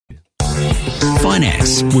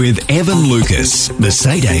Finance with Evan Lucas.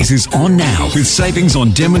 Mercedes is on now with savings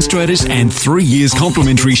on demonstrators and 3 years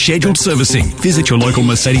complimentary scheduled servicing. Visit your local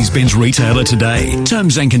Mercedes-Benz retailer today.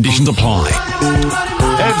 Terms and conditions apply.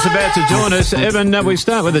 Ev's about to join us. Evan, we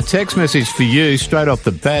start with a text message for you straight off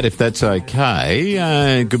the bat, if that's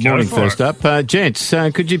okay. Good morning, first up. Gents,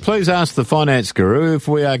 could you please ask the finance guru if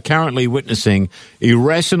we are currently witnessing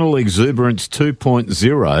irrational exuberance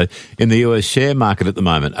 2.0 in the US share market at the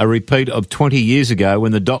moment, a repeat of 20 years ago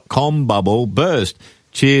when the dot-com bubble burst?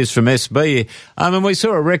 Cheers from SB. We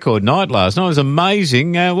saw a record night last night. It was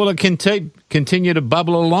amazing. Will it continue to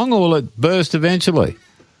bubble along, or will it burst eventually?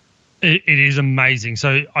 It is amazing.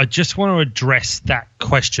 So I just want to address that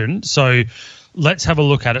question. So let's have a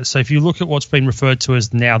look at it. So if you look at what's been referred to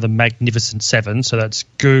as now the Magnificent Seven, so that's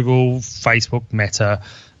Google, Facebook, Meta,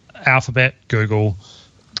 Alphabet, Google,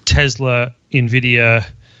 Tesla, NVIDIA,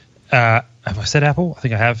 have I said Apple? I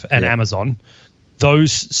think I have, and Amazon.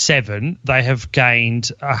 Those seven, they have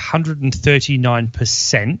gained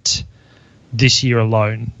 139% this year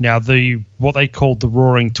alone. Now, what they called the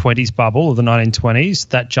Roaring Twenties bubble of the 1920s,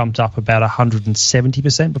 that jumped up about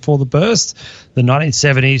 170% before the burst. The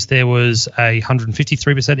 1970s, there was a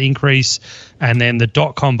 153% increase. And then the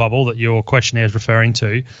dot-com bubble that your questionnaire is referring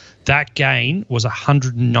to, that gain was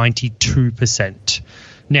 192%.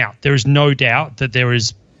 Now, there is no doubt that there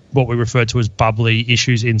is what we refer to as bubbly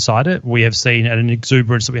issues inside it. We have seen an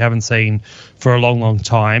exuberance that we haven't seen for a long, long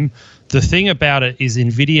time. The thing about it is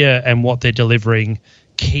NVIDIA and what they're delivering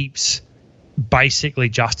keeps basically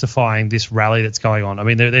justifying this rally that's going on. I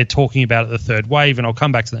mean, they're talking about the third wave, and I'll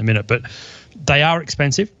come back to that in a minute, but they are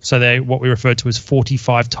expensive. So they're what we refer to as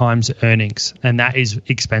 45 times earnings, and that is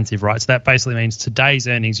expensive, right? So that basically means today's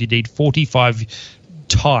earnings, you need 45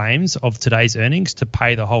 times of today's earnings to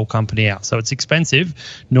pay the whole company out. So it's expensive.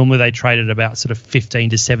 Normally they trade at about sort of 15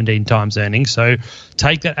 to 17 times earnings. So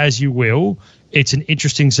take that as you will. It's an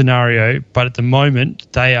interesting scenario, but at the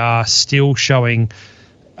moment they are still showing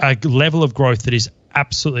a level of growth that is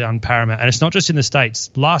absolutely unparamount. And it's not just in the States.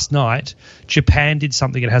 Last night, Japan did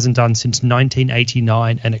something it hasn't done since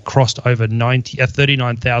 1989, and it crossed over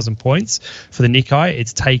 39,000 points for the Nikkei.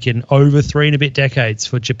 It's taken over 3 and a bit decades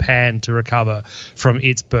for Japan to recover from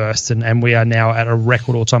its burst, and we are now at a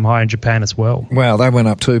record all-time high in Japan as well. Wow, they went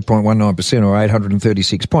up 2.19% or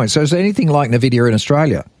 836 points. So is there anything like NVIDIA in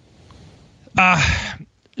Australia?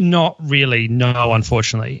 Not really, no,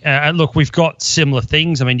 unfortunately. Look, we've got similar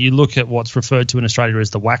things. I mean, you look at what's referred to in Australia as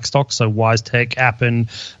the WAC stocks, so WiseTech, Appen,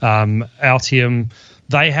 Altium.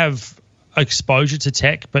 They have exposure to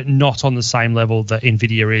tech, but not on the same level that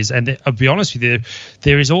NVIDIA is. And I'll be honest with you,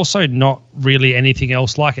 there is also not really anything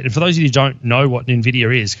else like it. And for those of you who don't know what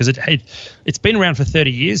NVIDIA is, because it's been around for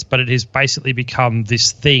 30 years, but it has basically become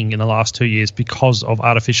this thing in the last 2 years because of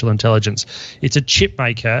artificial intelligence. It's a chip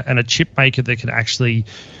maker, and a chip maker that can actually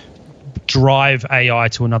drive AI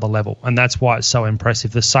to another level, and that's why it's so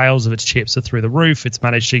impressive. The sales of its chips are through the roof. It's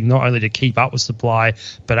managing not only to keep up with supply,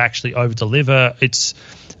 but actually over-deliver.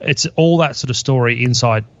 It's all that sort of story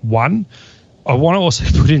inside one. I want to also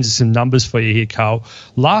put into some numbers for you here, Carl.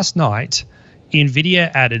 Last night, NVIDIA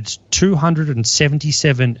added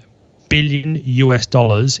 $277 billion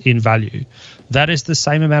in value. That is the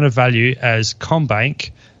same amount of value as CommBank,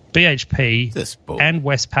 BHP, and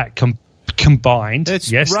Westpac combined.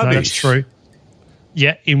 That's yes, rubbish. No, that's true.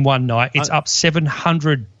 Yeah, in one night. It's up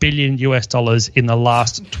 $700 billion in the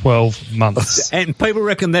last 12 months. And people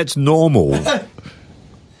reckon that's normal.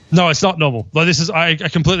 No, it's not normal. Like, I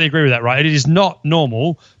completely agree with that, right? It is not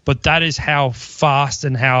normal, but that is how fast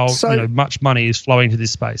and how much money is flowing to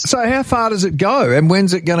this space. So how far does it go, and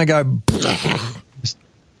when's it going to go?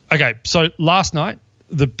 Okay, so last night,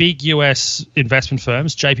 the big US investment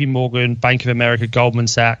firms, JP Morgan, Bank of America, Goldman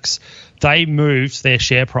Sachs, they moved their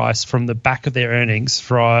share price from the back of their earnings.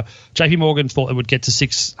 For JP Morgan thought it would get to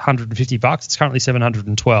 $650. It's currently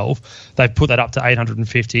 $712. They've put that up to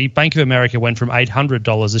 $850. Bank of America went from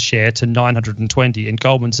 $800 a share to $920, and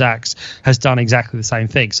Goldman Sachs has done exactly the same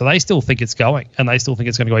thing. So they still think it's going, and they still think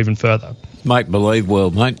it's going to go even further. Make-believe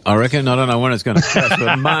world, mate. I reckon. I don't know when it's going to crash,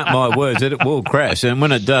 but mark my words, it will crash. And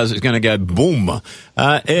when it does, it's going to go boom.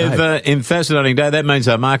 In fascinating day, that means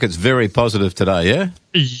our market's very positive today, yeah?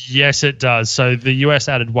 Yes, it does. So the US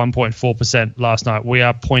added 1.4% last night. We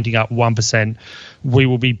are pointing up 1%. We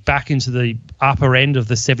will be back into the upper end of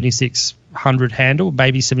the 7600 handle,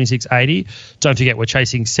 maybe 7680. Don't forget, we're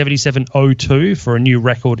chasing 7702 for a new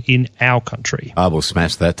record in our country. I will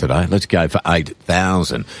smash that today. Let's go for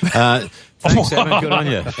 8,000. Thanks, Evan. Good on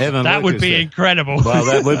you. Evan that Lucas, would be incredible.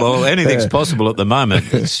 Well, anything's possible at the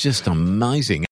moment. It's just amazing.